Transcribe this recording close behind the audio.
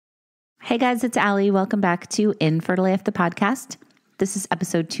Hey guys, it's Allie. Welcome back to Infertile AF, the podcast. This is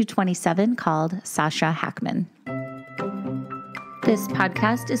episode 227 called Sasha Hakman. This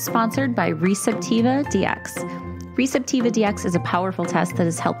podcast is sponsored by Receptiva DX. Receptiva DX is a powerful test that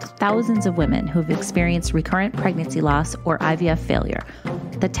has helped thousands of women who have experienced recurrent pregnancy loss or IVF failure.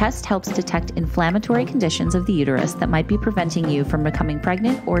 The test helps detect inflammatory conditions of the uterus that might be preventing you from becoming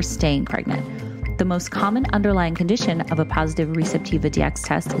pregnant or staying pregnant. The most common underlying condition of a positive Receptiva DX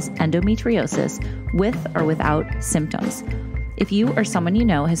test is endometriosis with or without symptoms. If you or someone you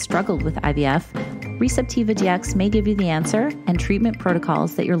know has struggled with IVF, Receptiva DX may give you the answer and treatment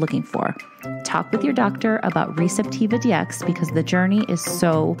protocols that you're looking for. Talk with your doctor about Receptiva DX because the journey is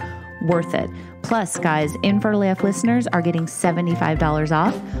so worth it. Plus, guys, Infertile AF listeners are getting $75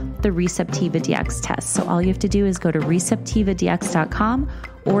 off the Receptiva DX test. So all you have to do is go to receptivadx.com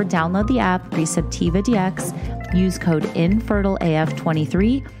or download the app Receptiva DX, use code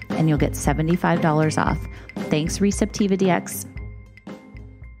INFERTILEAF23, and you'll get $75 off. Thanks, Receptiva DX.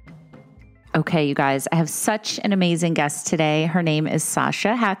 Okay, you guys, I have such an amazing guest today. Her name is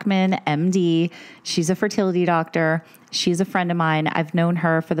Sasha Hakman, MD. She's a fertility doctor. She's a friend of mine. I've known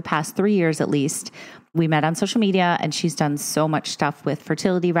her for the past 3 years at least. We met on social media and she's done so much stuff with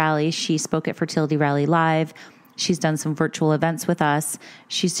Fertility Rally. She spoke at Fertility Rally Live. She's done some virtual events with us.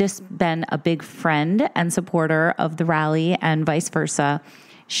 She's just been a big friend and supporter of the rally and vice versa.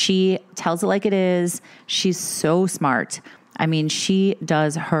 She tells it like it is. She's so smart. I mean, she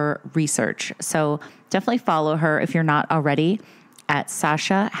does her research. So definitely follow her if you're not already at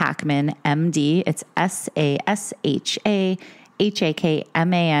Sasha Hakman, MD. It's SASHA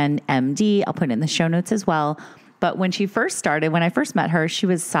HAKMAN MD. I'll put it in the show notes as well. But when she first started, when I first met her, she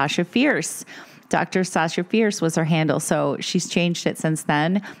was Sasha Fierce. Dr. Sasha Fierce was her handle. So she's changed it since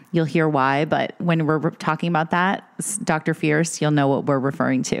then. You'll hear why. But when we're talking about that, Dr. Fierce, you'll know what we're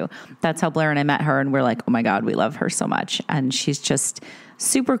referring to. That's how Blair and I met her. And we're like, oh my God, we love her so much. And she's just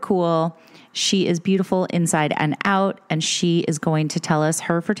super cool. She is beautiful inside and out. And she is going to tell us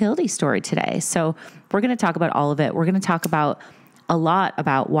her fertility story today. So we're going to talk about all of it. We're going to talk about a lot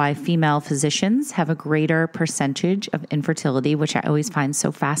about why female physicians have a greater percentage of infertility, which I always find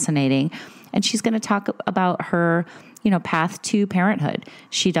so fascinating. And she's going to talk about her, path to parenthood.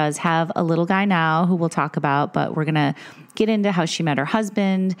 She does have a little guy now who we'll talk about, but we're going to get into how she met her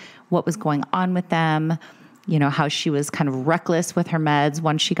husband, what was going on with them, how she was kind of reckless with her meds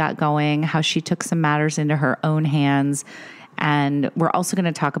once she got going, how she took some matters into her own hands. And we're also going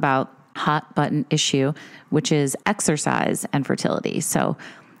to talk about hot button issue, which is exercise and fertility. So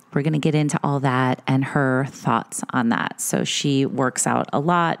we're going to get into all that and her thoughts on that. So she works out a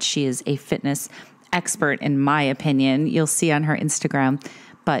lot. She is a fitness expert, in my opinion. You'll see on her Instagram,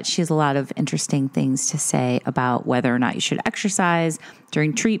 but she has a lot of interesting things to say about whether or not you should exercise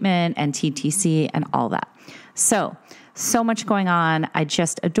during treatment and TTC and all that. So much going on. I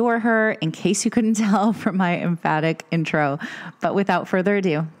just adore her, in case you couldn't tell from my emphatic intro. But without further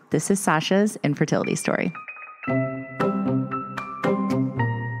ado, this is Sasha's infertility story.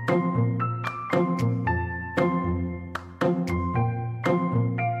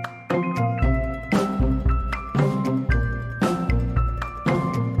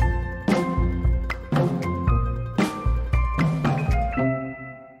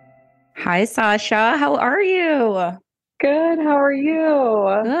 Hi, Sasha. How are you? Good. How are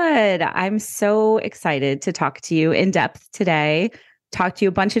you? Good. I'm so excited to talk to you in depth today. Talked to you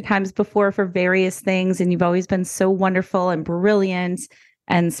a bunch of times before for various things, and you've always been so wonderful and brilliant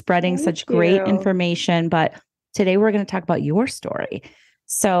and spreading such great information. But today we're going to talk about your story.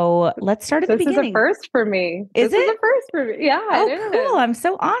 So let's start at the beginning. This is a first for me. Is a first for me. Yeah. Oh, cool. I'm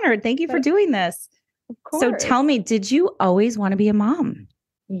so honored. Thank you for doing this. Of course. So tell me, did you always want to be a mom?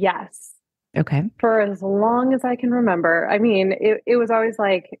 Yes. Okay. For as long as I can remember. I mean, it was always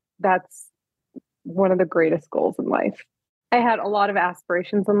like, that's one of the greatest goals in life. I had a lot of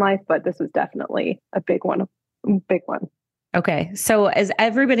aspirations in life, but this was definitely a big one. Okay. So as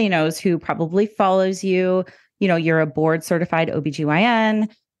everybody knows who probably follows you, you're a board certified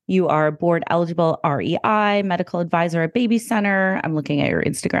OBGYN. You are a board eligible REI, medical advisor at Baby Center. I'm looking at your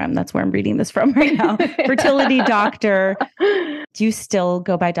Instagram. That's where I'm reading this from right now. Fertility doctor. Do you still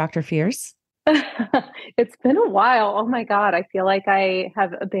go by Dr. Fierce? It's been a while. Oh my God. I feel like I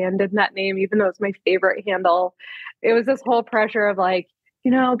have abandoned that name, even though it's my favorite handle. It was this whole pressure of like,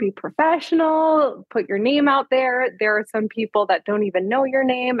 be professional, put your name out there. There are some people that don't even know your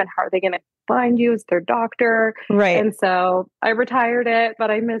name, and how are they going to find you as their doctor. Right. And so I retired it, but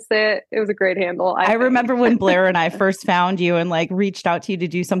I miss it. It was a great handle. I remember when Blair and I first found you and like reached out to you to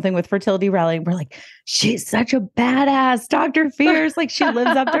do something with Fertility Rally. We're like, she's such a badass, Dr. Fierce. Like she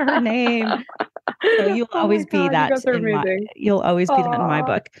lives up to her name. So you'll always be that you'll always be that in my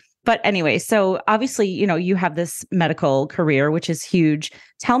book. But anyway, so obviously, you have this medical career, which is huge.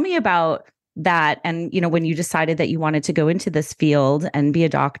 Tell me about that. And, when you decided that you wanted to go into this field and be a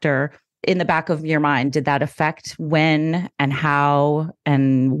doctor, in the back of your mind, did that affect when and how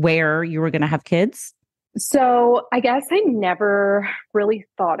and where you were going to have kids? So I guess I never really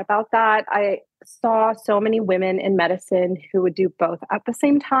thought about that. I saw so many women in medicine who would do both at the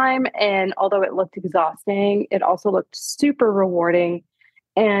same time. And although it looked exhausting, it also looked super rewarding.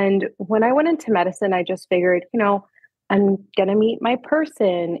 And when I went into medicine, I just figured, I'm going to meet my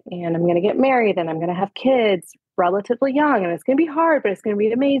person and I'm going to get married and I'm going to have kids relatively young. And it's going to be hard, but it's going to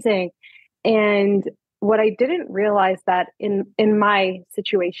be amazing. And what I didn't realize that in my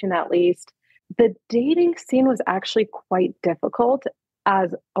situation, at least, the dating scene was actually quite difficult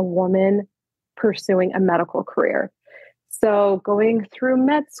as a woman pursuing a medical career. So going through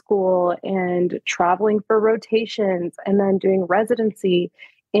med school and traveling for rotations and then doing residency.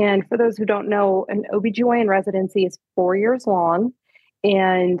 And for those who don't know, an OBGYN residency is 4 years long.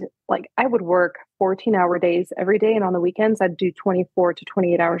 And I would work 14-hour days every day. And on the weekends, I'd do 24 to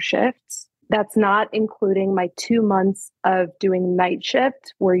 28-hour shifts. That's not including my 2 months of doing night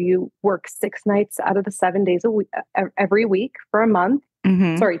shift, where you work 6 nights out of the 7 days a week, every week for a month.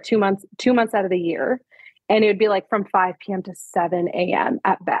 Mm-hmm. Sorry, 2 months out of the year. And it would be from 5 p.m. to 7 a.m.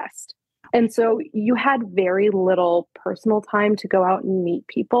 at best. And so you had very little personal time to go out and meet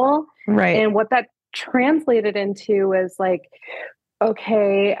people. Right. And what that translated into is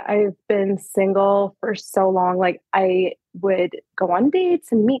okay, I've been single for so long. I would go on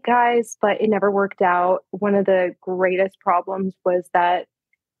dates and meet guys, but it never worked out. One of the greatest problems was that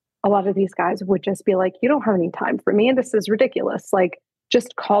a lot of these guys would just be like, you don't have any time for me. And this is ridiculous.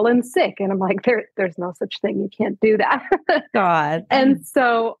 Just call in sick. And I'm like, there's no such thing. You can't do that. God. And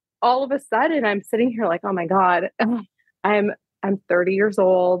so all of a sudden I'm sitting here oh my God, I'm 30 years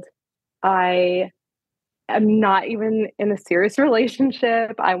old. I'm not even in a serious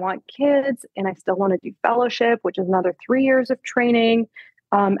relationship. I want kids and I still want to do fellowship, which is another 3 years of training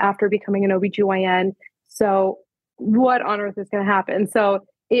after becoming an OBGYN. So what on earth is going to happen? So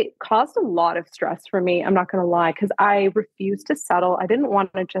it caused a lot of stress for me. I'm not going to lie, because I refused to settle. I didn't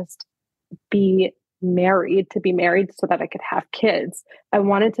want to just be married to be married so that I could have kids. I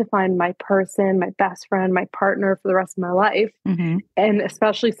wanted to find my person, my best friend, my partner for the rest of my life. Mm-hmm. And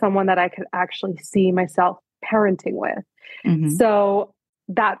especially someone that I could actually see myself parenting with. Mm-hmm. So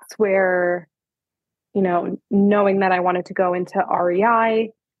that's where, knowing that I wanted to go into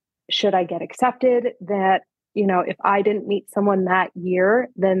REI, should I get accepted, that, if I didn't meet someone that year,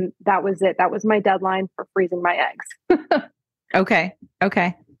 then that was it. That was my deadline for freezing my eggs. Okay.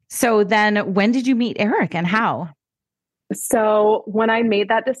 So then when did you meet Eric and how? So when I made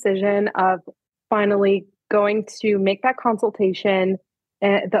that decision of finally going to make that consultation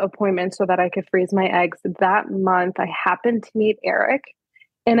and the appointment so that I could freeze my eggs, that month I happened to meet Eric.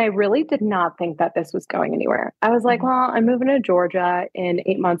 And I really did not think that this was going anywhere. I was like, well, I'm moving to Georgia in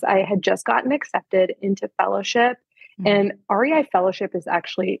 8 months. I had just gotten accepted into fellowship. And REI fellowship is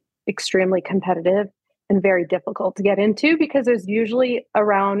actually extremely competitive and very difficult to get into, because there's usually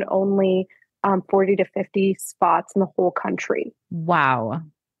around only 40 to 50 spots in the whole country. Wow.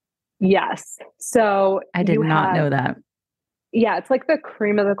 Yes. So I did not know that. Yeah, it's the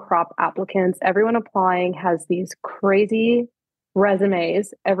cream of the crop applicants. Everyone applying has these crazy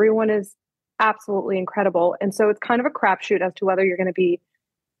resumes. Everyone is absolutely incredible. And so it's kind of a crapshoot as to whether you're going to be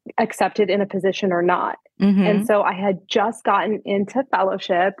accepted in a position or not. Mm-hmm. And so I had just gotten into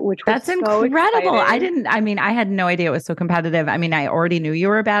fellowship, which was That's incredible. Exciting. I had no idea it was so competitive. I mean, I already knew you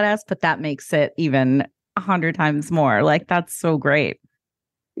were a badass, but that makes it even 100 times more. That's so great.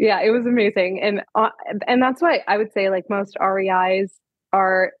 Yeah, it was amazing. And that's why I would say most REIs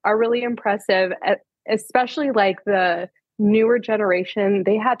are really impressive, especially the newer generation.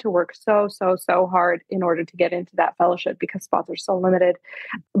 They had to work so hard in order to get into that fellowship because spots are so limited.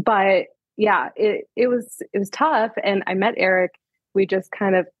 But yeah, it was tough. And I met Eric. We just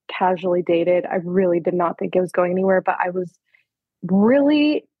kind of casually dated. I really did not think it was going anywhere, but I was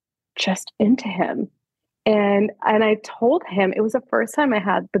really just into him. And I told him it was the first time I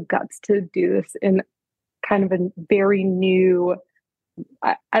had the guts to do this in kind of a very new,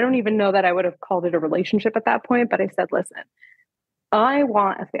 I don't even know that I would have called it a relationship at that point, but I said, listen, I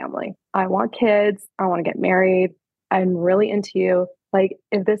want a family. I want kids. I want to get married. I'm really into you. like,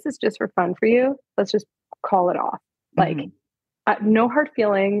 if this is just for fun for you, let's just call it off. Like, no hard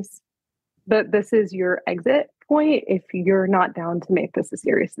feelings, but this is your exit point if you're not down to make this a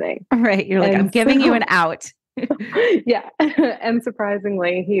serious thing. Right. You're like, I'm giving you an out. Yeah. And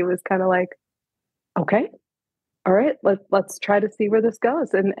surprisingly, he was kind of like, okay, all right, let's try to see where this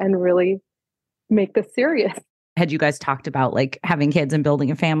goes and really make this serious. Had you guys talked about like having kids and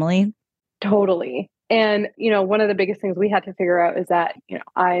building a family? Totally. And, one of the biggest things we had to figure out is that,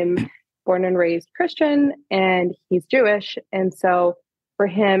 I'm born and raised Christian and he's Jewish. And so for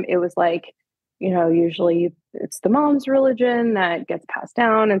him, it was like, usually it's the mom's religion that gets passed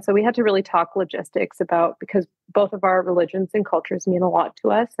down. And so we had to really talk logistics about, because both of our religions and cultures mean a lot to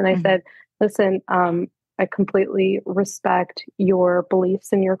us. And I said, listen, I completely respect your beliefs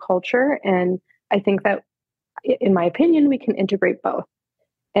and your culture. And I think that, in my opinion, we can integrate both.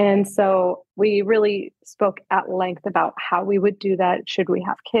 And so we really spoke at length about how we would do that. Should we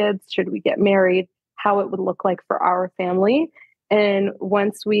have kids? Should we get married? How it would look like for our family. And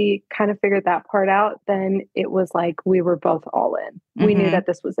once we kind of figured that part out, then it was like we were both all in. We knew that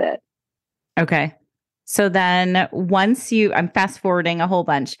this was it. Okay. So then once I'm fast forwarding a whole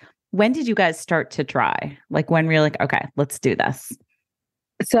bunch. When did you guys start to try? Like when we were like, okay, let's do this.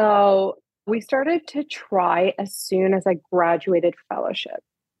 So we started to try as soon as I graduated fellowship.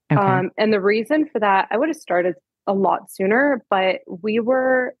 Okay. And the reason for that, I would have started a lot sooner, but we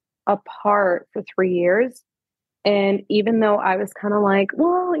were apart for 3 years. And even though I was kind of like,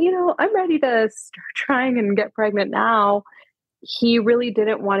 well, I'm ready to start trying and get pregnant now, he really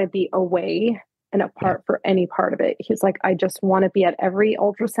didn't want to be away and apart for any part of it. He's like, I just want to be at every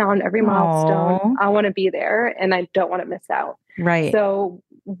ultrasound, every milestone. I want to be there and I don't want to miss out. Right. So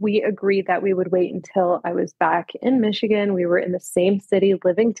we agreed that we would wait until I was back in Michigan. We were in the same city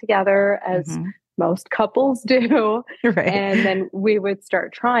living together as most couples do. Right. And then we would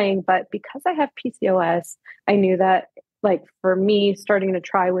start trying. But because I have PCOS, I knew that, like, for me, starting to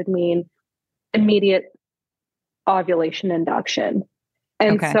try would mean immediate ovulation induction.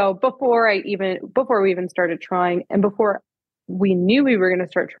 And so before we even started trying, and before we knew we were going to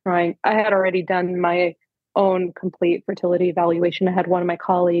start trying, I had already done my own complete fertility evaluation. I had one of my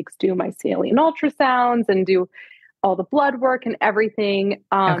colleagues do my saline ultrasounds and do all the blood work and everything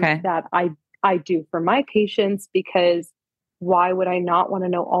that I do for my patients, because why would I not want to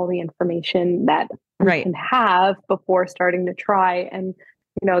know all the information that we can have before starting to try? And,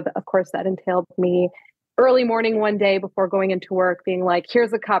 of course, that entailed me early morning one day before going into work being like,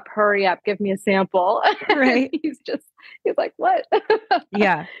 here's a cup, hurry up, give me a sample. Right. he's like, what?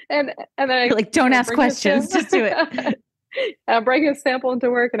 Yeah. And then you're like, don't ask questions, just do it. I bring a sample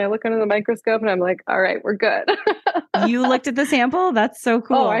into work and I look under the microscope and I'm like, all right, we're good. You looked at the sample? That's so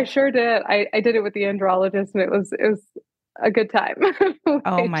cool. Oh, I sure did. I did it with the andrologist and it was a good time.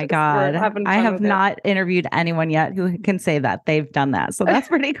 Oh my God. I have not interviewed anyone yet who can say that they've done that. So that's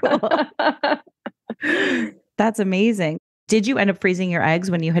pretty cool. That's amazing. Did you end up freezing your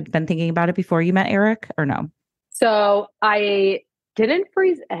eggs when you had been thinking about it before you met Eric, or no? So I didn't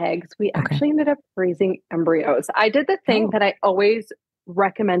freeze eggs. We actually ended up freezing embryos. I did the thing that I always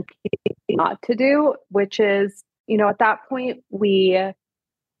recommend people not to do, which is, at that point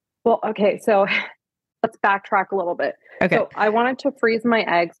so let's backtrack a little bit. Okay. So I wanted to freeze my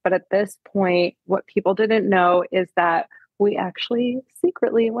eggs, but at this point, what people didn't know is that we actually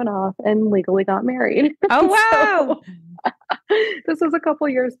secretly went off and legally got married. Oh, wow. This was a couple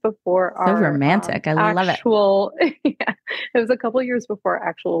years before so romantic. I love it. Yeah, it was a couple years before our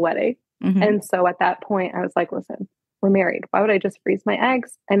actual wedding. And so at that point, I was like, listen, we're married. Why would I just freeze my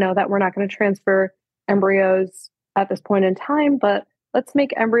eggs? I know that we're not going to transfer embryos at this point in time, but let's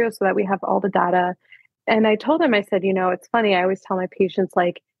make embryos so that we have all the data. And I told him, I said, it's funny. I always tell my patients,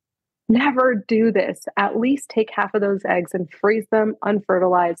 like, never do this. At least take half of those eggs and freeze them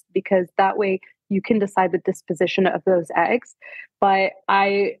unfertilized, because that way you can decide the disposition of those eggs. But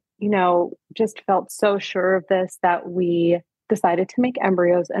I, just felt so sure of this that we decided to make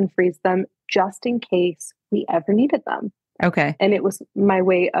embryos and freeze them just in case we ever needed them. Okay. And it was my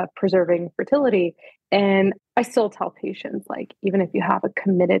way of preserving fertility. And I still tell patients, like, even if you have a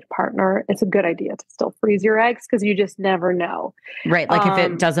committed partner, it's a good idea to still freeze your eggs, because you just never know. Right. Like if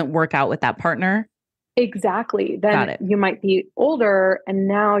it doesn't work out with that partner. Exactly. Then you might be older and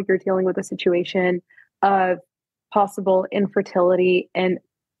now you're dealing with a situation of possible infertility and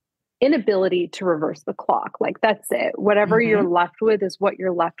inability to reverse the clock. Like, that's it. Whatever you're left with is what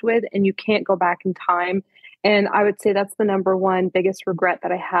you're left with, and you can't go back in time. And I would say that's the number one biggest regret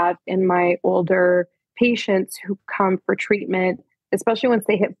that I have in my older patients who come for treatment especially once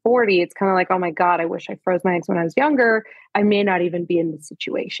they hit 40, it's kind of like, oh my God, I wish I froze my eggs when I was younger. I may not even be in this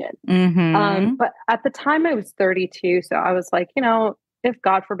situation. Mm-hmm. But at the time I was 32. So I was like, if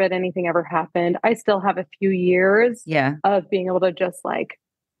God forbid anything ever happened, I still have a few years Yeah. of being able to just like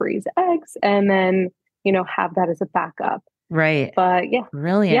freeze eggs and then, have that as a backup. Right. But yeah,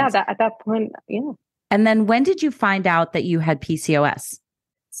 Brilliant. at that point, yeah. And then when did you find out that you had PCOS?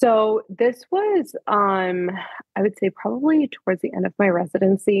 So this was, I would say probably towards the end of my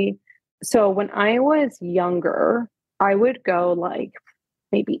residency. So when I was younger, I would go like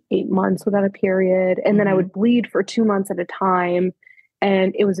maybe 8 months without a period, and then I would bleed for 2 months at a time,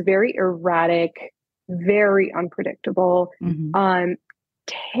 and it was very erratic, very unpredictable. Mm-hmm.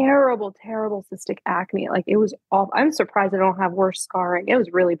 Terrible, terrible cystic acne. Like it was awful. I'm surprised I don't have worse scarring. It was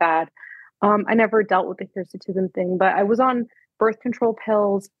really bad. I never dealt with the hirsutism thing, but I was on birth control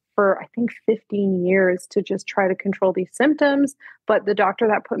pills for I think 15 years to just try to control these symptoms. But the doctor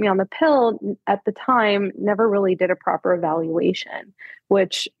that put me on the pill at the time never really did a proper evaluation,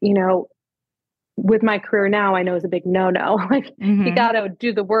 which, with my career now, I know is a big no-no. Like you got to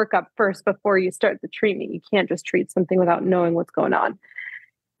do the workup first before you start the treatment. You can't just treat something without knowing what's going on.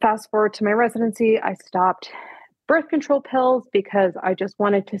 Fast forward to my residency, I stopped birth control pills because I just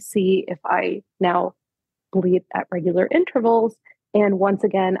wanted to see if I now bleed at regular intervals. And once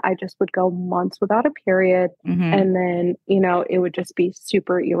again, I just would go months without a period. And then, it would just be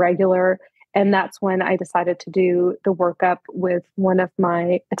super irregular. And that's when I decided to do the workup with one of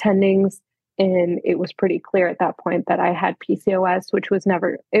my attendings. And it was pretty clear at that point that I had PCOS, which was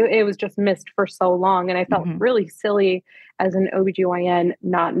never, it was just missed for so long. And I felt really silly as an OBGYN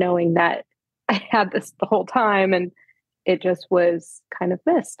not knowing that I had this the whole time. And it just was kind of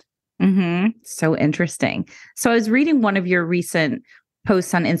missed. So interesting. So I was reading one of your recent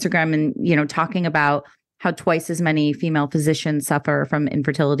posts on Instagram and, talking about how twice as many female physicians suffer from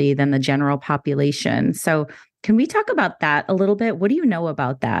infertility than the general population. So can we talk about that a little bit? What do you know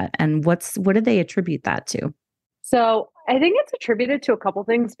about that? And what do they attribute that to? So I think it's attributed to a couple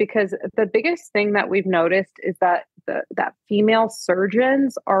things, because the biggest thing that we've noticed is that that female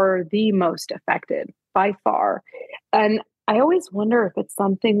surgeons are the most affected by far. And I always wonder if it's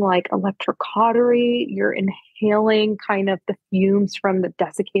something like electrocautery, you're inhaling kind of the fumes from the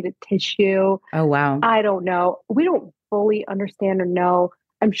desiccated tissue. Oh, wow. I don't know. We don't fully understand or know.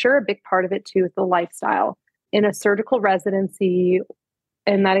 I'm sure a big part of it too is the lifestyle. In a surgical residency,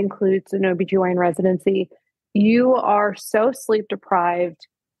 and that includes an OBGYN residency, you are so sleep deprived.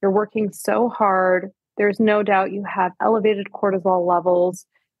 You're working so hard. There's no doubt you have elevated cortisol levels,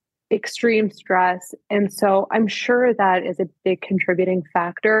 extreme stress. And so I'm sure that is a big contributing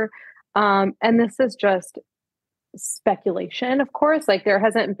factor. And this is just speculation, of course. Like there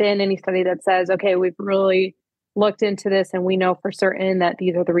hasn't been any study that says, okay, we've really looked into this and we know for certain that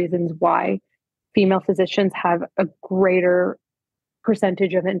these are the reasons why female physicians have a greater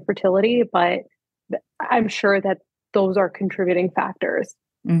percentage of infertility. But I'm sure that those are contributing factors.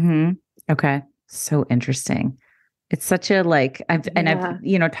 Okay. So interesting. It's such a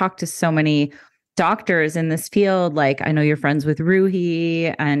I've talked to so many doctors in this field. Like I know you're friends with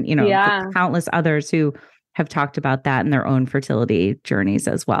Ruhi and, countless others who have talked about that in their own fertility journeys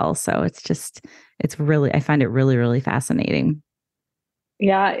as well. So I find it really, really fascinating.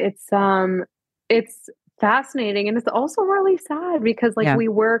 Yeah, it's fascinating. And it's also really sad because we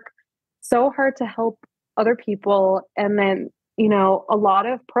work so hard to help other people. And then, a lot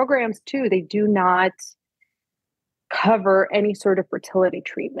of programs too, they do not cover any sort of fertility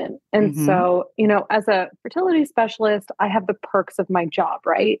treatment. And so, as a fertility specialist, I have the perks of my job,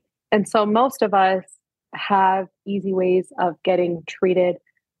 right? And so most of us have easy ways of getting treated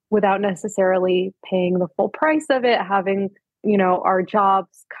without necessarily paying the full price of it, having, our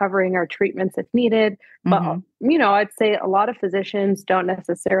jobs covering our treatments if needed. But, I'd say a lot of physicians don't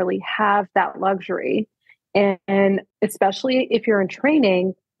necessarily have that luxury. And especially if you're in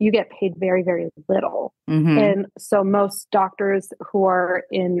training, you get paid very, very little. And so most doctors who are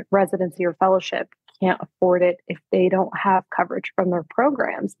in residency or fellowship can't afford it if they don't have coverage from their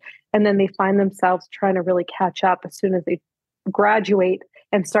programs. And then they find themselves trying to really catch up as soon as they graduate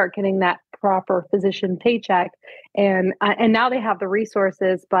and start getting that proper physician paycheck. And now they have the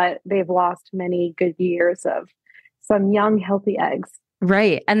resources, but they've lost many good years of some young, healthy eggs.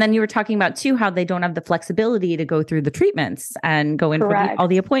 Right. And then you were talking about too, how they don't have the flexibility to go through the treatments and go in for all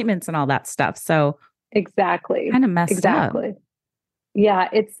the appointments and all that stuff. So exactly. Kind of messed up. Yeah.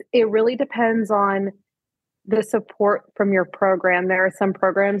 It really depends on the support from your program. There are some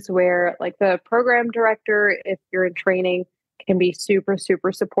programs where the program director, if you're in training, can be super,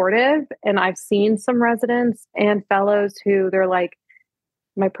 super supportive. And I've seen some residents and fellows who they're like,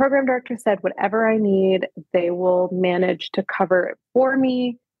 my program director said, whatever I need, they will manage to cover it for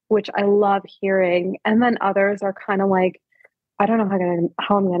me, which I love hearing. And then others are kind of like, I don't know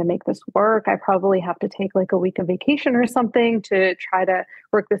how I'm going to make this work. I probably have to take like a week of vacation or something to try to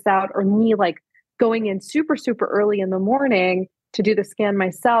work this out, or me like going in super, super early in the morning to do the scan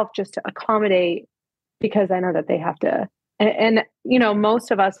myself just to accommodate, because I know that they have to. And you know,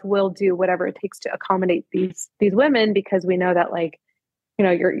 most of us will do whatever it takes to accommodate these women, because we know that, like, you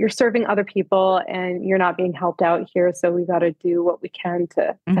know, you're serving other people and you're not being helped out here. So we got to do what we can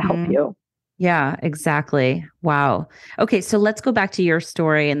to help you. Yeah, exactly. Wow. Okay, so let's go back to your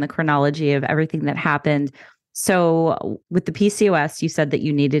story and the chronology of everything that happened. So with the PCOS, you said that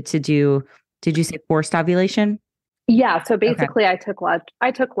you needed to do, did you say forced ovulation? Yeah. So basically, I took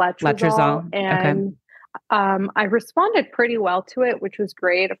letrozole, Letrozole. Okay. and I responded pretty well to it, which was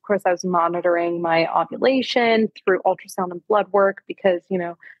great. Of course, I was monitoring my ovulation through ultrasound and blood work because, you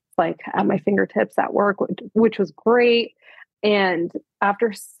know, it's like at my fingertips at work, which was great. And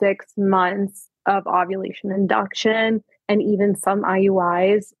after 6 months of ovulation induction and even some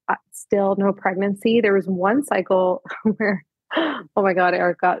IUIs, still no pregnancy. There was one cycle where, oh my God,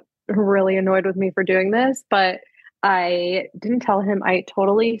 Eric got really annoyed with me for doing this, but I didn't tell him I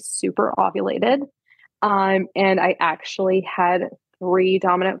totally super ovulated. And I actually had 3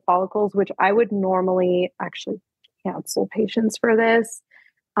 dominant follicles, which I would normally actually cancel patients for this.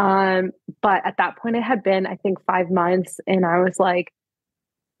 But at that point, it had been, I think, 5 months. And I was like,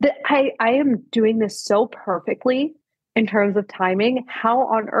 I am doing this so perfectly in terms of timing. How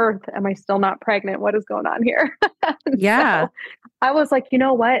on earth am I still not pregnant? What is going on here? Yeah. So I was like, you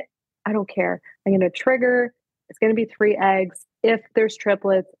know what? I don't care. I'm going to trigger. It's going to be 3 eggs. If there's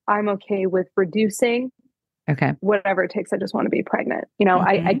triplets, I'm okay with reducing. Okay. Whatever it takes. I just want to be pregnant. You know,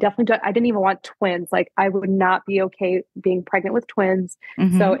 I definitely don't, I didn't even want twins. Like, I would not be okay being pregnant with twins.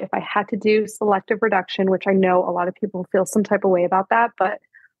 So if I had to do selective reduction, which I know a lot of people feel some type of way about that, but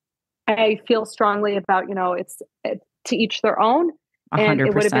I feel strongly about, you know, it's to each their own. And 100%,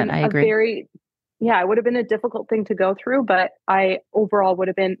 it would have been I agree. it would have been a difficult thing to go through, but I overall would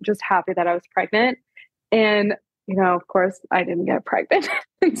have been just happy that I was pregnant. And, you know, of course I didn't get pregnant.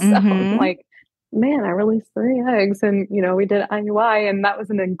 So I'm like, man, I released 3 eggs, and, you know, we did IUI, and that was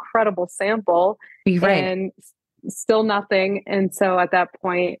an incredible sample. Right. And still nothing. And so at that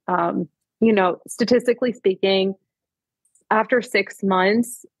point, you know, statistically speaking, after 6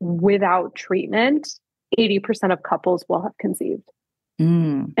 months without treatment, 80% of couples will have conceived.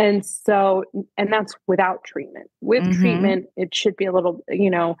 And so, and that's without treatment. With treatment, it should be a little, you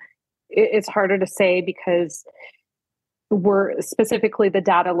know, it's harder to say because we're specifically, the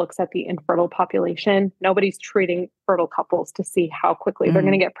data looks at the infertile population. Nobody's treating fertile couples to see how quickly they're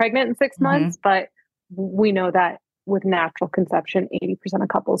going to get pregnant in 6 months. But we know that with natural conception, 80% of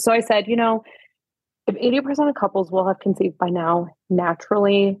couples. So I said, you know, if 80% of couples will have conceived by now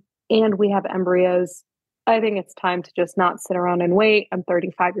naturally, and we have embryos, I think it's time to just not sit around and wait. I'm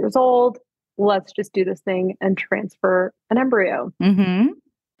 35 years old. Let's just do this thing and transfer an embryo.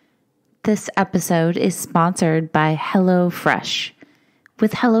 This episode is sponsored by HelloFresh.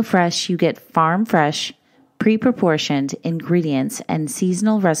 With HelloFresh, you get farm fresh, pre-proportioned ingredients and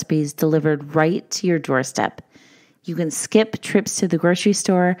seasonal recipes delivered right to your doorstep. You can skip trips to the grocery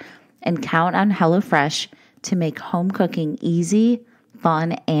store and count on HelloFresh to make home cooking easy,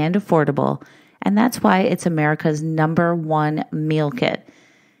 fun, and affordable. And that's why it's America's #1 meal kit.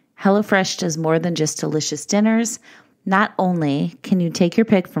 HelloFresh does more than just delicious dinners. Not only can you take your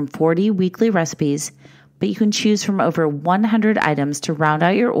pick from 40 weekly recipes, but you can choose from over 100 items to round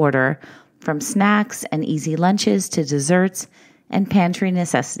out your order, from snacks and easy lunches to desserts and pantry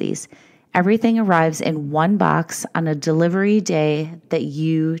necessities. Everything arrives in one box on a delivery day that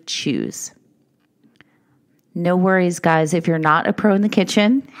you choose. No worries, guys. If you're not a pro in the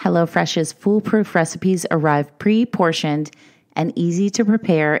kitchen, HelloFresh's foolproof recipes arrive pre-portioned and easy to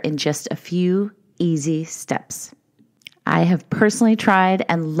prepare in just a few easy steps. I have personally tried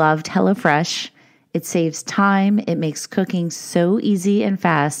and loved HelloFresh. It saves time, it makes cooking so easy and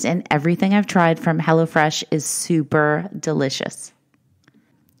fast, and everything I've tried from HelloFresh is super delicious.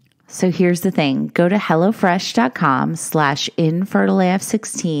 So here's the thing. Go to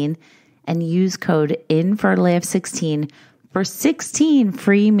HelloFresh.com/InfertileAF16 and use code InfertileAF16 for 16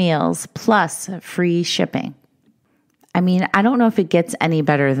 free meals plus free shipping. I mean, I don't know if it gets any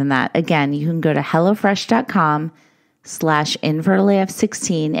better than that. Again, you can go to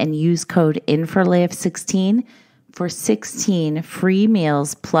HelloFresh.com/InfertileAF16 and use code InfertileAF16 for 16 free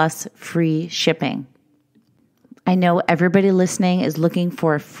meals plus free shipping. I know everybody listening is looking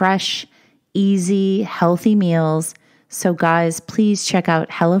for fresh, easy, healthy meals. So guys, please check out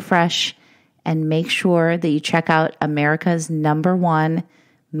HelloFresh and make sure that you check out America's #1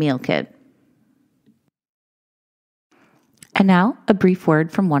 meal kit. And now, a brief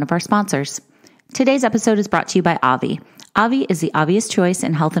word from one of our sponsors. Today's episode is brought to you by Avi. Avi is the obvious choice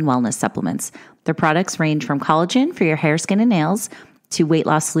in health and wellness supplements. Their products range from collagen for your hair, skin, and nails, to weight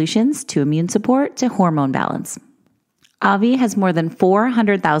loss solutions, to immune support, to hormone balance. Avi has more than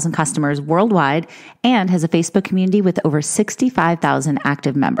 400,000 customers worldwide and has a Facebook community with over 65,000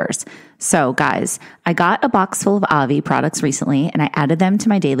 active members. So guys, I got a box full of Avi products recently and I added them to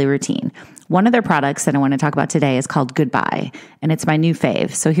my daily routine. One of their products that I want to talk about today is called Goodbye, and it's my new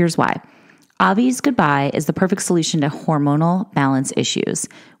fave. So here's why. Avi's Goodbye is the perfect solution to hormonal balance issues,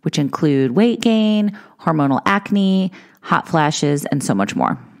 which include weight gain, hormonal acne, hot flashes, and so much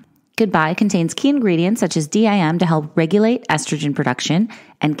more. Goodbye contains key ingredients such as DIM to help regulate estrogen production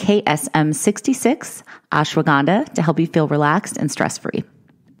and KSM66 ashwagandha to help you feel relaxed and stress-free.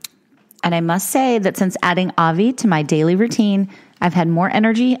 And I must say that since adding Avi to my daily routine, I've had more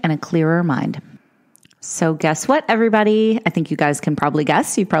energy and a clearer mind. So guess what, everybody? I think you guys can probably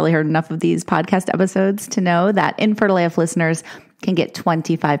guess. You've probably heard enough of these podcast episodes to know that Infertile AF listeners can get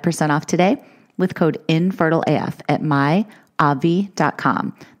 25% off today with code INFERTILEAF at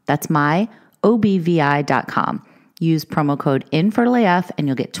myavi.com. That's myobvi.com. Use promo code INFERTILEAF and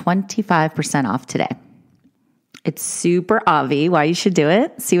you'll get 25% off today. It's super Avi why you should do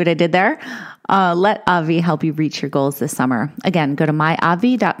it. See what I did there? Let Avi help you reach your goals this summer. Again, go to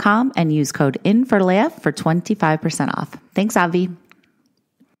myavi.com and use code INFERTILEAF for 25% off. Thanks, Avi.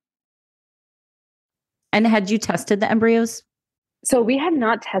 And had you tested the embryos? So we had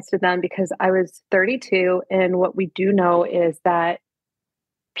not tested them because I was 32. And what we do know is that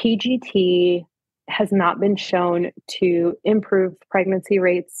PGT has not been shown to improve pregnancy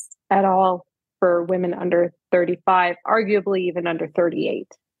rates at all for women under 35, arguably even under 38.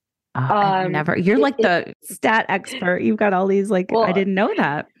 You're like the stat expert. You've got all these, I didn't know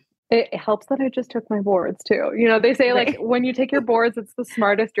that. It helps that I just took my boards too. You know, they say when you take your boards, it's the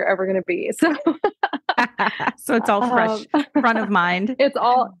smartest you're ever going to be. So, so it's all fresh, front of mind. It's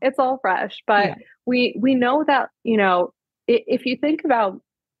all fresh, but we know that, if you think about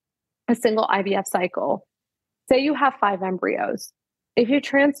a single IVF cycle, say you have 5 embryos. If you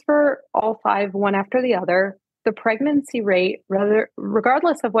transfer all 5 one after the other, the pregnancy rate,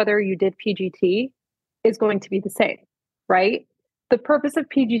 regardless of whether you did PGT, is going to be the same, right? The purpose of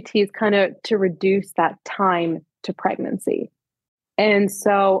PGT is kind of to reduce that time to pregnancy. And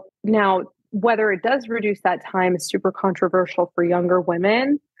so now, whether it does reduce that time is super controversial for younger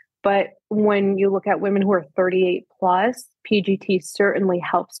women. But when you look at women who are 38 plus, PGT certainly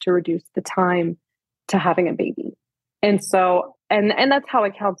helps to reduce the time to having a baby. And so, and that's how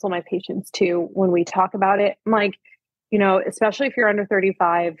I counsel my patients too, when we talk about it. I'm like, especially if you're under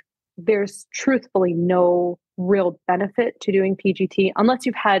 35, there's truthfully no real benefit to doing PGT unless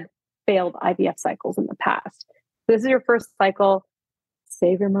you've had failed IVF cycles in the past. This is your first cycle,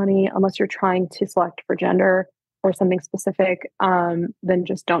 save your money unless you're trying to select for gender or something specific, then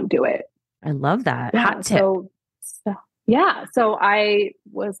just don't do it. I love that. Yeah, hot tip. So I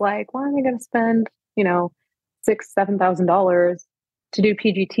was like, why am I going to spend, $6,000-$7,000 to do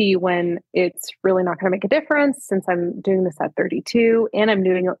PGT when it's really not going to make a difference since I'm doing this at 32 and I'm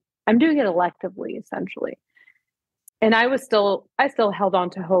doing it electively, essentially. And I still held on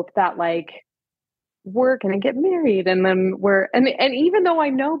to hope that we're going to get married and then and even though I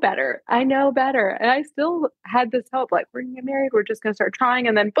know better, and I still had this hope, we're going to get married, we're just going to start trying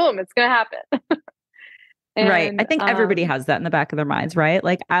and then boom, it's going to happen. Right. I think everybody has that in the back of their minds, right?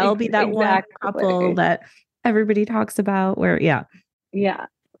 I'll be that one couple that everybody talks about Yeah.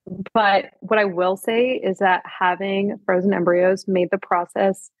 But what I will say is that having frozen embryos made the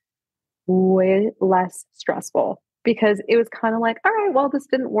process way less stressful because it was kind of all right, well, this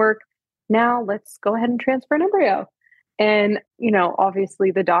didn't work. Now let's go ahead and transfer an embryo. And,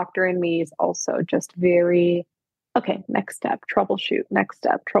 obviously the doctor in me is also just very, okay, next step, troubleshoot, next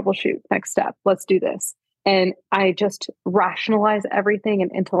step, let's do this. And I just rationalize everything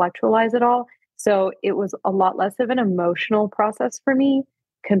and intellectualize it all. So it was a lot less of an emotional process for me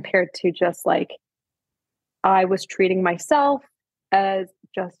compared to just I was treating myself as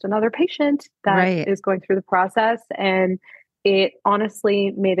just another patient that is going through the process. And it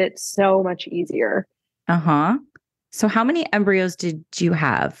honestly made it so much easier. So how many embryos did you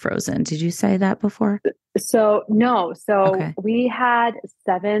have frozen? Did you say that before? So no. So we had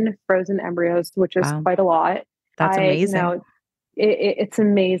 7 frozen embryos, which is quite a lot. That's amazing. It's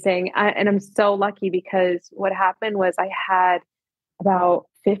amazing. And I'm so lucky because what happened was I had about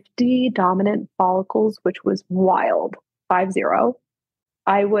 50 dominant follicles, which was wild. 50.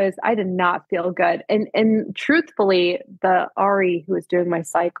 I did not feel good. And truthfully, the RE who was doing my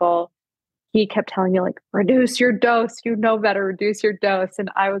cycle, he kept telling me like, reduce your dose, you know better, reduce your dose. And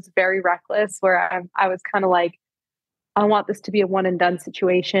I was very reckless where I was kind of like, I want this to be a one and done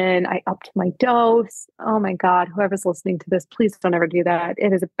situation. I upped my dose. Oh my God, whoever's listening to this, please don't ever do that.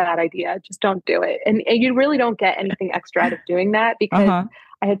 It is a bad idea. Just don't do it. And you really don't get anything extra out of doing that because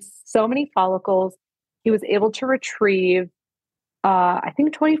I had so many follicles. He was able to retrieve, I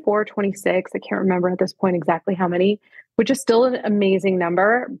think 24, 26. I can't remember at this point exactly how many, which is still an amazing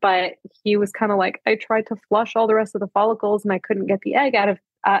number. But he was kind of like, I tried to flush all the rest of the follicles and I couldn't get the egg out of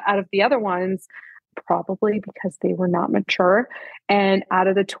the other ones, probably because they were not mature. And out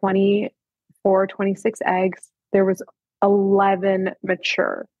of the 24, 26 eggs, there was 11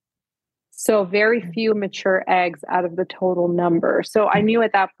 mature. So very few mature eggs out of the total number. So I knew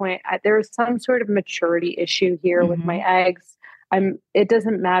at that point there was some sort of maturity issue here with my eggs. It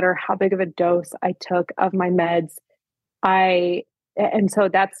doesn't matter how big of a dose I took of my meds. That's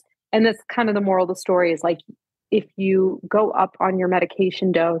kind of the moral of the story is like, if you go up on your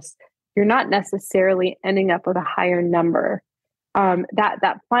medication dose, you're not necessarily ending up with a higher number.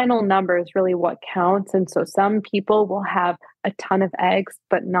 That final number is really what counts. And so some people will have a ton of eggs,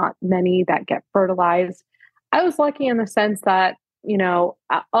 but not many that get fertilized. I was lucky in the sense that,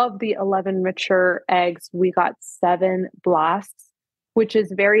 of the 11 mature eggs, we got 7 blasts, which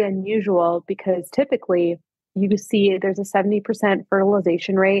is very unusual because typically you see there's a 70%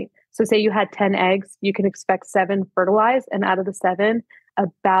 fertilization rate. So say you had 10 eggs, you can expect 7 fertilized, and out of the 7,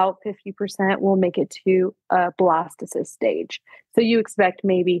 about 50% will make it to a blastocyst stage. So you expect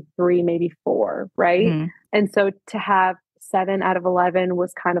maybe 3, maybe 4, right? Mm-hmm. And so to have 7 out of 11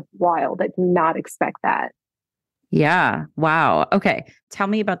 was kind of wild. I did not expect that. Yeah. Wow. Okay. Tell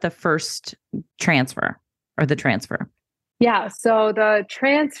me about the first transfer or the transfer. Yeah. So the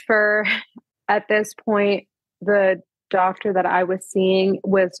transfer at this point, the doctor that I was seeing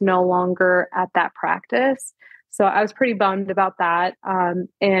was no longer at that practice. So I was pretty bummed about that.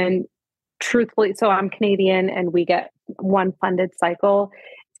 And truthfully, so I'm Canadian and we get one funded cycle.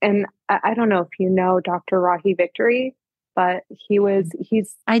 And I don't know if you know Dr. Rahi Victory, but he's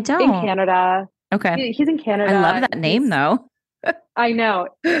in Canada. Okay. He's in Canada. I love that name though. I know.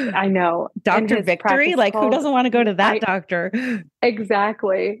 Dr. Victory? Like who doesn't want to go to that doctor?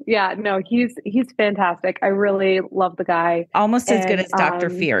 Exactly. Yeah, no, he's fantastic. I really love the guy. Almost as good as Dr.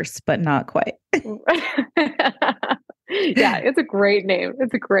 Fierce, but not quite. Yeah, it's a great name.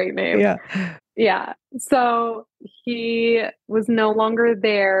 Yeah. Yeah. So he was no longer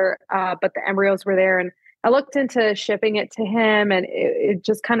there, but the embryos were there. And I looked into shipping it to him and it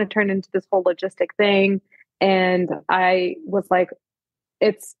just kind of turned into this whole logistic thing. And I was like,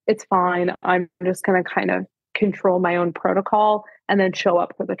 it's fine. I'm just going to kind of control my own protocol and then show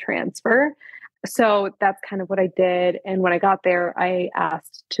up for the transfer. So that's kind of what I did. And when I got there, I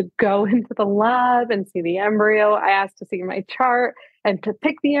asked to go into the lab and see the embryo. I asked to see my chart and to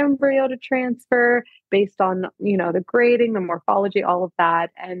pick the embryo to transfer based on, the grading, the morphology, all of that.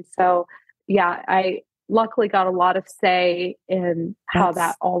 And so, yeah, I luckily got a lot of say in how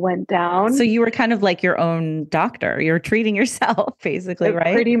that all went down. So you were kind of like your own doctor. You're treating yourself basically,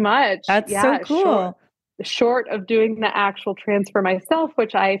 right? Pretty much. That's so cool. Short of doing the actual transfer myself,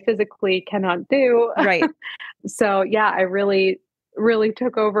 which I physically cannot do. Right. So yeah, I really, really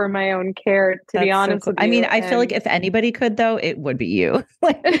took over my own care, to be honest with you. I mean, I feel like if anybody could though, it would be you.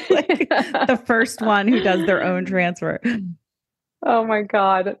 like the first one who does their own transfer. Oh my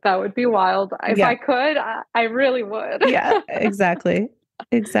God, that would be wild. If I could, I really would. Yeah, exactly.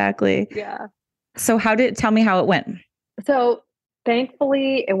 Yeah. So tell me how it went. So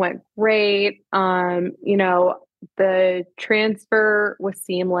thankfully it went great. The transfer was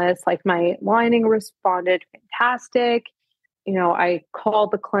seamless. Like my lining responded fantastic. I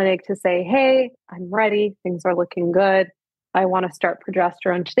called the clinic to say, hey, I'm ready. Things are looking good. I want to start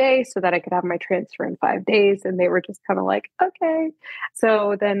progesterone today so that I could have my transfer in 5 days. And they were just kind of like, okay.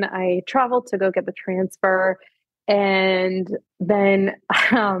 So then I traveled to go get the transfer. And then,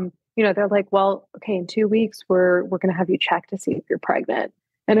 they're like, well, okay, in 2 weeks, we're going to have you check to see if you're pregnant.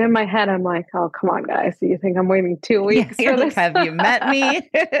 And in my head, I'm like, oh, come on, guys. Do you think I'm waiting 2 weeks for this? Have you met me?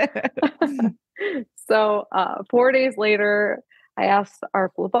 So 4 days later, I asked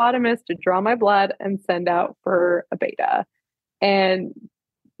our phlebotomist to draw my blood and send out for a beta. And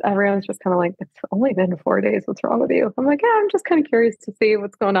everyone's just kind of like, it's only been 4 days. What's wrong with you? I'm like, yeah, I'm just kind of curious to see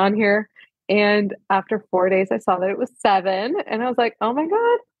what's going on here. And after 4 days, I saw that it was 7. And I was like, oh my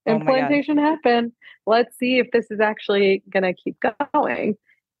God, implantation happened. Let's see if this is actually going to keep going.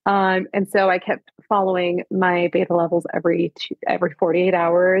 And so I kept following my beta levels every 48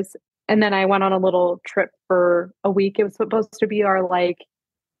 hours. And then I went on a little trip for a week. It was supposed to be our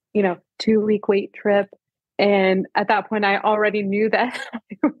 2-week wait trip. And at that point, I already knew that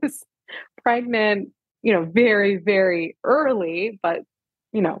I was pregnant, very, very early, but,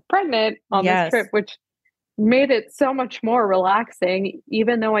 pregnant on this Yes. trip, which made it so much more relaxing,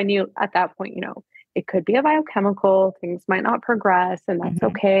 even though I knew at that point, it could be a biochemical, things might not progress, and that's Mm-hmm.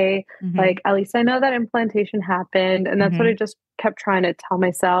 okay. Mm-hmm. Like, at least I know that implantation happened. And that's what Mm-hmm. I just kept trying to tell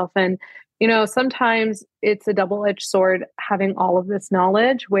myself. And, sometimes it's a double-edged sword having all of this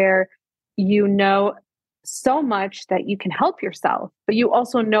knowledge where you know so much that you can help yourself, but you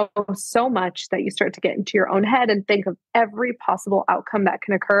also know so much that you start to get into your own head and think of every possible outcome that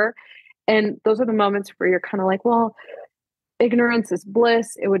can occur. And those are the moments where you're kind of like, well, ignorance is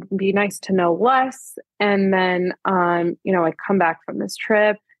bliss. It would be nice to know less. And then, I come back from this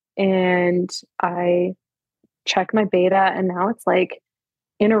trip and I check my beta, and now it's like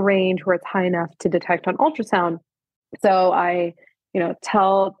in a range where it's high enough to detect on ultrasound. So I,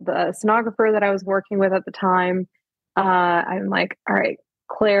 tell the sonographer that I was working with at the time, I'm like, all right,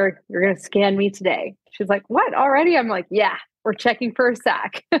 Claire, you're going to scan me today. She's like, what, already? I'm like, yeah, we're checking for a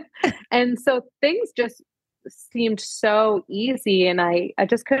sac. And so things just seemed so easy. And I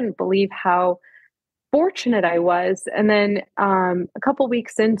just couldn't believe how fortunate I was. And then a couple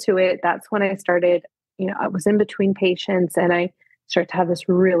weeks into it, that's when I started, I was in between patients and I started to have this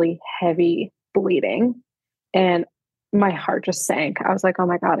really heavy bleeding. And my heart just sank. I was like, oh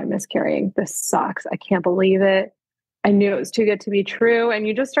my God, I'm miscarrying. This sucks. I can't believe it. I knew it was too good to be true. And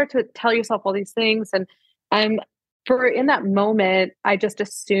you just start to tell yourself all these things. And I'm in that moment, I just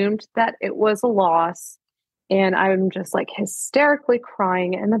assumed that it was a loss. And I'm just like hysterically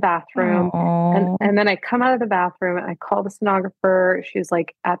crying in the bathroom. Oh. And then I come out of the bathroom and I call the sonographer. She was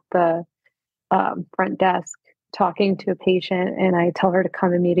like at the front desk talking to a patient, and I tell her to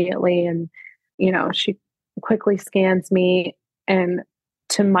come immediately. And, she quickly scans me. And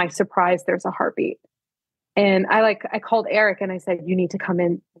to my surprise, there's a heartbeat. And I called Eric and I said, you need to come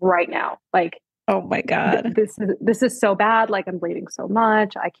in right now. Like, Oh my God. this is so bad. Like, I'm bleeding so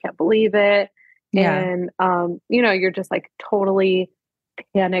much. I can't believe it. Yeah. And, you're just like totally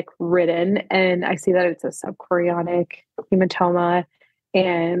panic ridden. And I see that it's a subchorionic hematoma.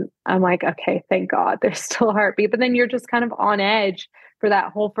 And I'm like, okay, thank God there's still a heartbeat. But then you're just kind of on edge for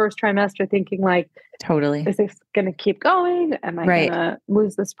that whole first trimester thinking like, Totally. is this going to keep going? Am I going Right. to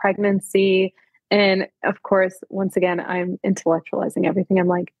lose this pregnancy? And of course, once again, I'm intellectualizing everything. I'm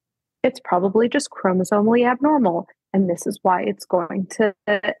like, it's probably just chromosomally abnormal. And this is why it's going to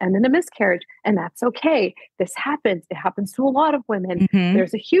end in a miscarriage. And that's okay. This happens. It happens to a lot of women. Mm-hmm.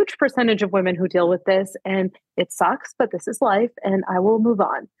 There's a huge percentage of women who deal with this, and it sucks, but this is life, and I will move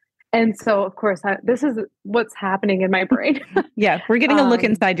on. And so, of course, this is what's happening in my brain. Yeah. We're getting a look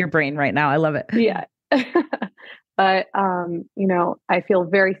inside your brain right now. I love it. Yeah. But, I feel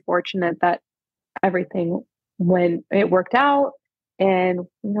very fortunate that everything, when it worked out, and,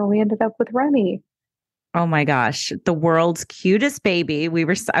 we ended up with Remy. Oh my gosh, the world's cutest baby.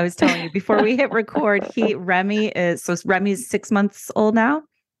 I was telling you before we hit record, Remy's 6 months old now.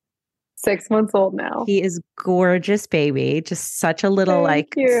 6 months old now. He is gorgeous baby. Just such a little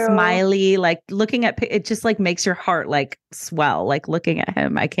Thank you. smiley, like looking at it just like makes your heart like swell, like looking at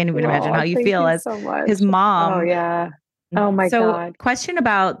him. I can't even imagine how you thank feel you as so much. his mom. Oh yeah. Oh my God. Question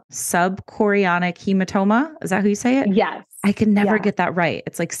about subchorionic hematoma. Is that how you say it? Yes. I can never Yeah. get that right.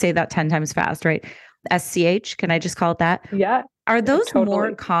 It's like say that 10 times fast, right? SCH. Can I just call it that? Yeah. Are those totally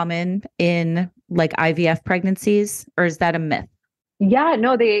more common in like IVF pregnancies, or is that a myth? Yeah,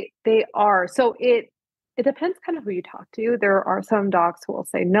 no, they are. So it depends kind of who you talk to. There are some docs who will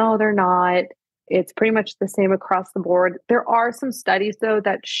say, no, they're not. It's pretty much the same across the board. There are some studies though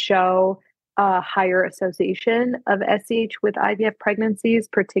that show a higher association of SCH with IVF pregnancies,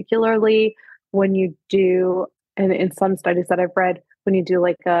 particularly when you do, and in some studies that I've read, when you do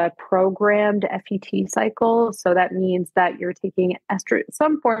like a programmed FET cycle. So that means that you're taking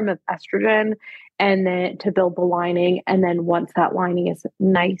some form of estrogen, and then to build the lining. And then once that lining is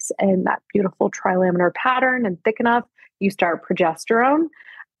nice and that beautiful trilaminar pattern and thick enough, you start progesterone.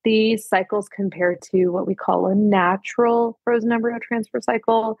 These cycles compared to what we call a natural frozen embryo transfer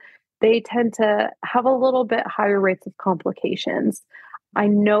cycle, they tend to have a little bit higher rates of complications. I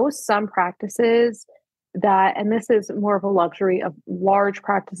know some practices that, and this is more of a luxury of large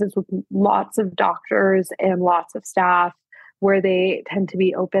practices with lots of doctors and lots of staff, where they tend to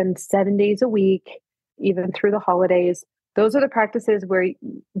be open 7 days a week, even through the holidays. Those are the practices where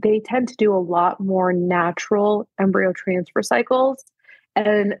they tend to do a lot more natural embryo transfer cycles.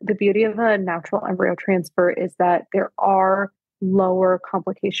 And the beauty of a natural embryo transfer is that there are lower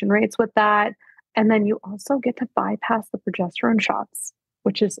complication rates with that. And then you also get to bypass the progesterone shots,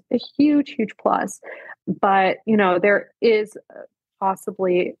 which is a huge, huge plus. But, there is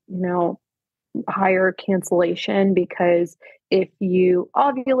possibly, higher cancellation because if you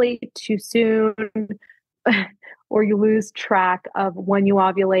ovulate too soon or you lose track of when you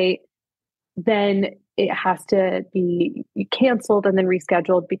ovulate, then it has to be canceled and then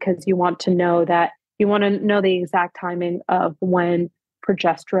rescheduled because you want to know the exact timing of when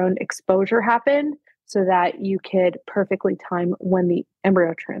progesterone exposure happened so that you could perfectly time when the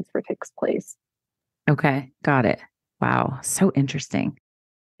embryo transfer takes place. Okay. Got it. Wow. So interesting.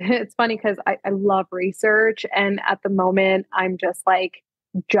 It's funny because I love research. And at the moment, I'm just like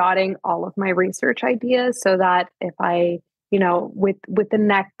jotting all of my research ideas so that if with the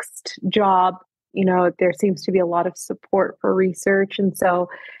next job, there seems to be a lot of support for research. And so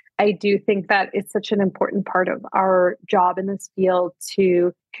I do think that it's such an important part of our job in this field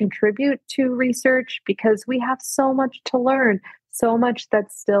to contribute to research because we have so much to learn, so much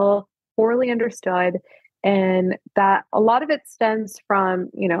that's still poorly understood. And that a lot of it stems from,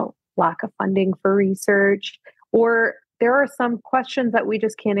 lack of funding for research, or there are some questions that we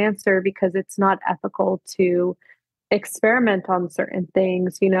just can't answer because it's not ethical to experiment on certain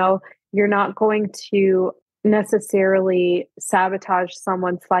things. You're not going to necessarily sabotage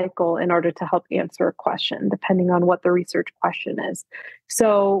someone's cycle in order to help answer a question, depending on what the research question is.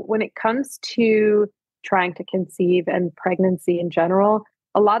 So when it comes to trying to conceive and pregnancy in general,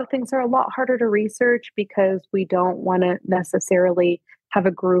 a lot of things are a lot harder to research because we don't want to necessarily have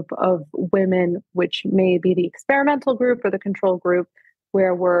a group of women, which may be the experimental group or the control group,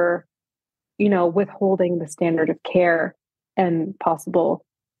 where we're, withholding the standard of care and possible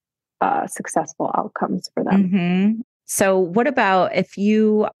successful outcomes for them. Mm-hmm. So what about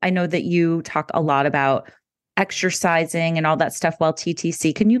I know that you talk a lot about exercising and all that stuff while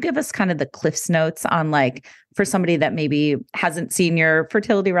TTC. Can you give us kind of the Cliff's notes on for somebody that maybe hasn't seen your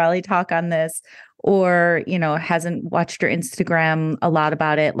fertility rally talk on this or, hasn't watched your Instagram a lot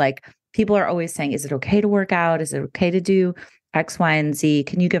about it? People are always saying, is it okay to work out? Is it okay to do X, Y, and Z?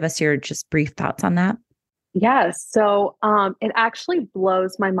 Can you give us your just brief thoughts on that? Yes. So it actually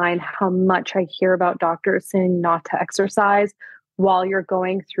blows my mind how much I hear about doctors saying not to exercise while you're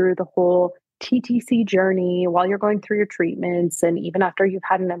going through the whole TTC journey, while you're going through your treatments, and even after you've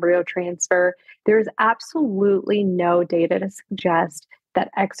had an embryo transfer. There's absolutely no data to suggest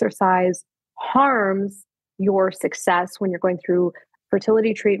that exercise harms your success when you're going through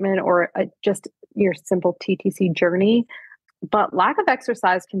fertility treatment or just your simple TTC journey. But lack of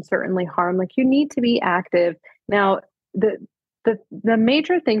exercise can certainly harm. You need to be active. Now, the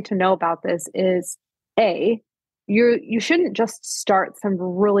major thing to know about this is you shouldn't just start some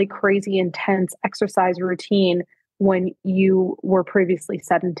really crazy intense exercise routine when you were previously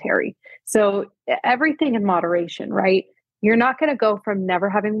sedentary. So everything in moderation, right? You're not going to go from never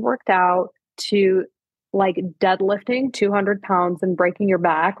having worked out to deadlifting 200 pounds and breaking your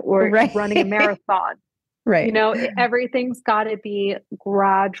back or Right. running a marathon. Right. Everything's got to be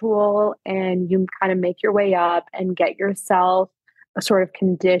gradual and you kind of make your way up and get yourself a sort of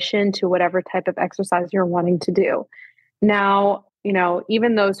condition to whatever type of exercise you're wanting to do. Now,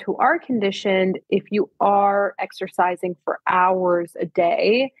 even those who are conditioned, if you are exercising for hours a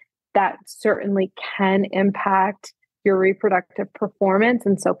day, that certainly can impact your reproductive performance.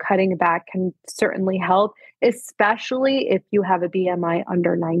 And so cutting back can certainly help, especially if you have a BMI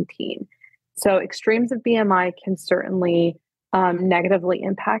under 19. So extremes of BMI can certainly negatively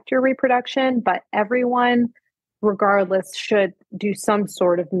impact your reproduction, but everyone, regardless, should do some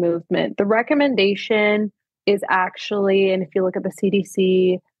sort of movement. The recommendation is actually, and if you look at the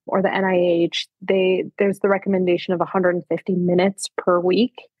CDC or the NIH, there's the recommendation of 150 minutes per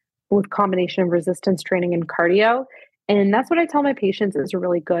week with combination of resistance training and cardio. And that's what I tell my patients is a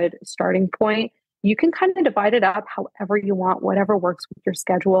really good starting point. You can kind of divide it up however you want, whatever works with your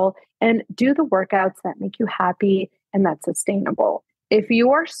schedule, and do the workouts that make you happy and that's sustainable. If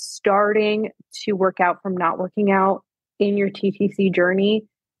you are starting to work out from not working out in your TTC journey,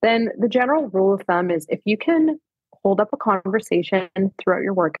 then the general rule of thumb is if you can hold up a conversation throughout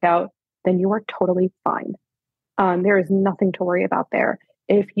your workout, then you are totally fine. There is nothing to worry about there.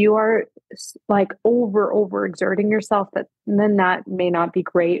 If you are over exerting yourself, then that may not be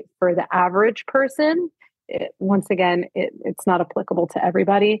great for the average person. Once again, it's not applicable to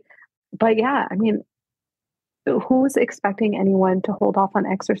everybody. But yeah, I mean, who's expecting anyone to hold off on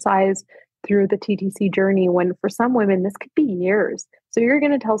exercise through the TTC journey when for some women this could be years? So you're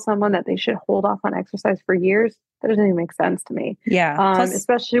going to tell someone that they should hold off on exercise for years? That doesn't even make sense to me. Yeah. Plus,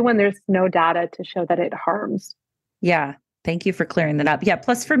 especially when there's no data to show that it harms. yeah. Thank you for clearing that up. Yeah.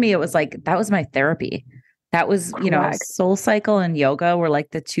 Plus for me, it was like, that was my therapy. That was, Correct. Soul Cycle and yoga were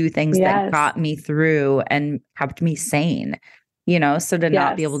like the two things that Yes. got me through and kept me sane, so to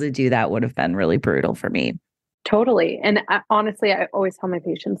not be able to do that would have been really brutal for me. Totally. And honestly, I always tell my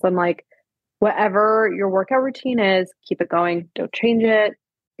patients, I'm like, whatever your workout routine is, keep it going. Don't change it.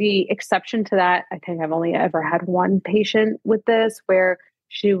 The exception to that, I think I've only ever had one patient with this where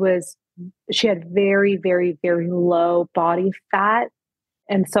she had very, very, very low body fat.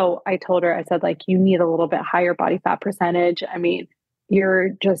 And so I told her, I said, like, you need a little bit higher body fat percentage. I mean,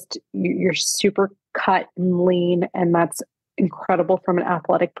 you're super cut and lean, and that's incredible from an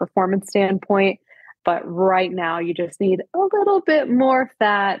athletic performance standpoint. But right now you just need a little bit more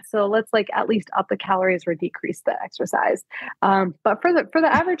fat. So let's like at least up the calories or decrease the exercise. But for the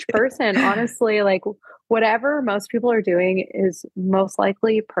average person, honestly, like whatever most people are doing is most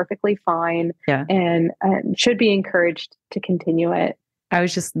likely perfectly fine. Yeah. And should be encouraged to continue it. I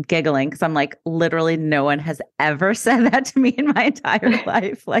was just giggling because I'm like, literally no one has ever said that to me in my entire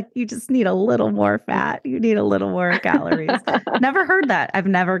life. Like, you just need a little more fat. You need a little more calories. Never heard that. I've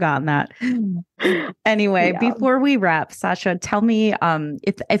never gotten that. Anyway, before we wrap, Sasha, tell me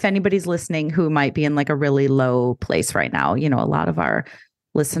if anybody's listening who might be in like a really low place right now. A lot of our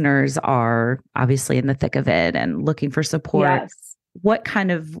listeners are obviously in the thick of it and looking for support. Yes. What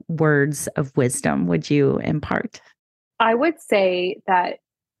kind of words of wisdom would you impart? I would say that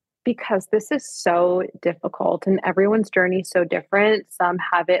because this is so difficult and everyone's journey is so different, some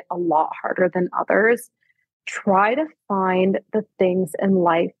have it a lot harder than others. Try to find the things in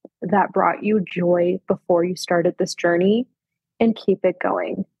life that brought you joy before you started this journey and keep it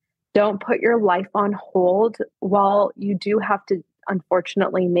going. Don't put your life on hold. While you do have to,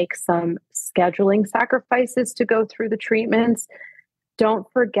 unfortunately, make some scheduling sacrifices to go through the treatments,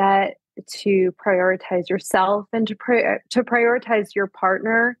 don't forget to prioritize yourself and to prioritize your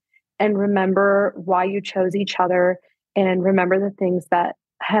partner, and remember why you chose each other, and remember the things that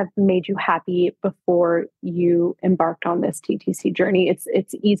have made you happy before you embarked on this TTC journey.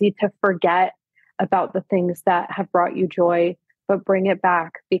 It's easy to forget about the things that have brought you joy, but bring it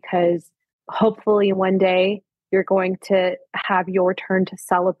back, because hopefully one day you're going to have your turn to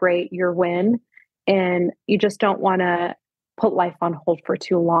celebrate your win, and you just don't want to put life on hold for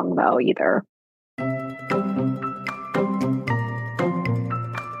too long though either.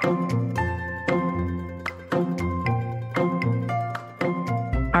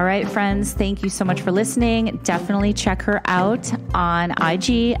 All right, friends, thank you so much for listening. Definitely check her out on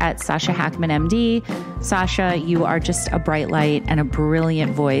IG at Sasha Hakman MD. Sasha, you are just a bright light and a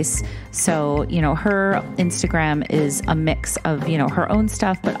brilliant voice. So, her Instagram is a mix of, her own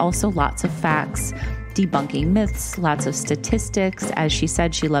stuff, but also lots of facts, debunking myths, lots of statistics. As she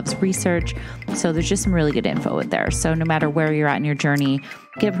said, she loves research. So there's just some really good info there. So no matter where you're at in your journey,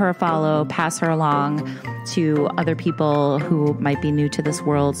 give her a follow, pass her along to other people who might be new to this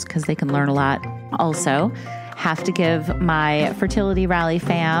world, because they can learn a lot. Also, have to give my Fertility Rally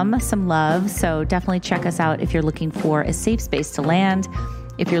fam some love. So definitely check us out if you're looking for a safe space to land.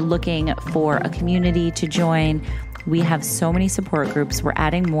 If you're looking for a community to join, we have so many support groups. We're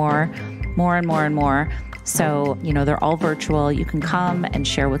adding more and more. So, they're all virtual. You can come and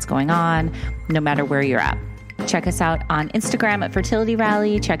share what's going on no matter where you're at. Check us out on Instagram at Fertility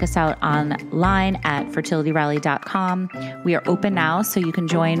Rally. Check us out online at fertilityrally.com. We are open now, so you can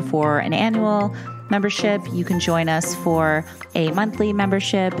join for an annual membership. You can join us for a monthly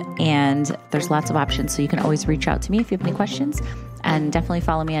membership, and there's lots of options. So you can always reach out to me if you have any questions. And definitely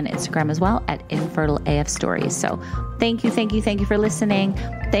follow me on Instagram as well at InfertileAF Stories. So thank you for listening.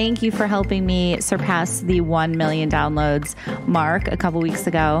 Thank you for helping me surpass the 1 million downloads mark a couple weeks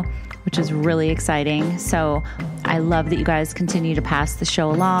ago, which is really exciting. So I love that you guys continue to pass the show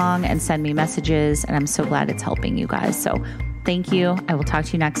along and send me messages, and I'm so glad it's helping you guys. So thank you. I will talk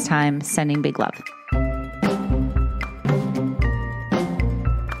to you next time. Sending big love.